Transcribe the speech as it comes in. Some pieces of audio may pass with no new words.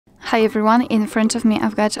Hi everyone, in front of me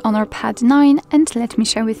I've got Honor Pad 9 and let me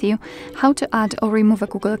share with you how to add or remove a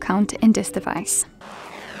Google account in this device.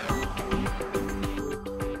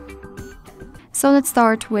 So let's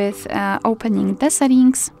start with opening the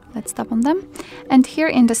settings. Let's tap on them. And here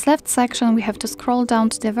in this left section we have to scroll down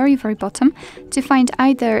to the very bottom to find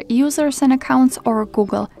either users and accounts or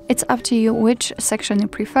Google. It's up to you which section you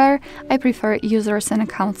prefer. I prefer users and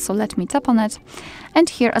accounts, so let me tap on it. And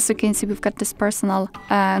here, as you can see, we've got this personal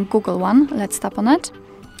Google one. Let's tap on it.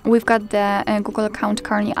 We've got the Google account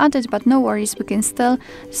currently added, but no worries, we can still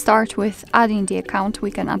start with adding the account.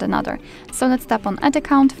 We can add another. So let's tap on Add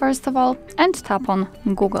Account first of all and tap on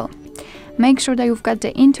Google. Make sure that you've got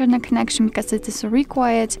the internet connection because it is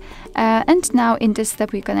required. And now in this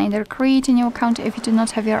step you can either create a new account if you do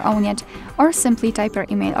not have your own yet, or simply type your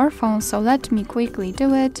email or phone. So let me quickly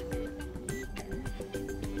do it.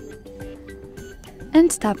 And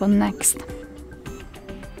tap on Next.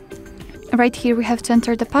 Right here we have to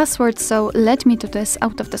enter the password, so let me do this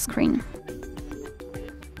out of the screen.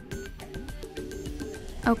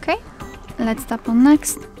 Okay, let's tap on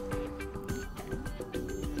Next.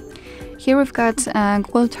 Here we've got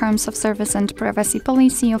Google Terms of Service and Privacy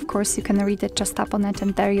Policy. Of course, you can read it, just tap on it,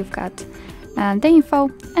 and there you've got the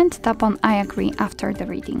info, and tap on I agree after the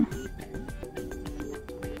reading.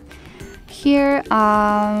 Here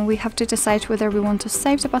we have to decide whether we want to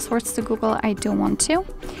save the passwords to Google. I do want to.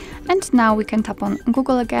 And now we can tap on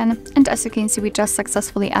Google again, and as you can see, we just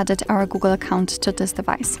successfully added our Google account to this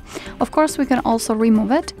device. Of course, we can also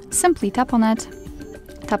remove it. Simply tap on it.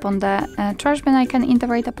 Tap on the trash bin icon in the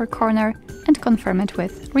right upper corner and confirm it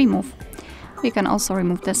with remove. We can also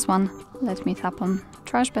remove this one. Let me tap on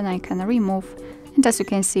trash bin icon, remove, and as you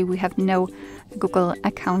can see we have no Google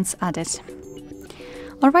accounts added.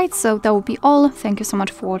 Alright, so that will be all. Thank you so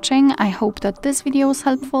much for watching. I hope that this video was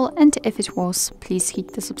helpful, and if it was, please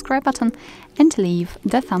hit the subscribe button and leave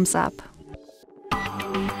the thumbs up.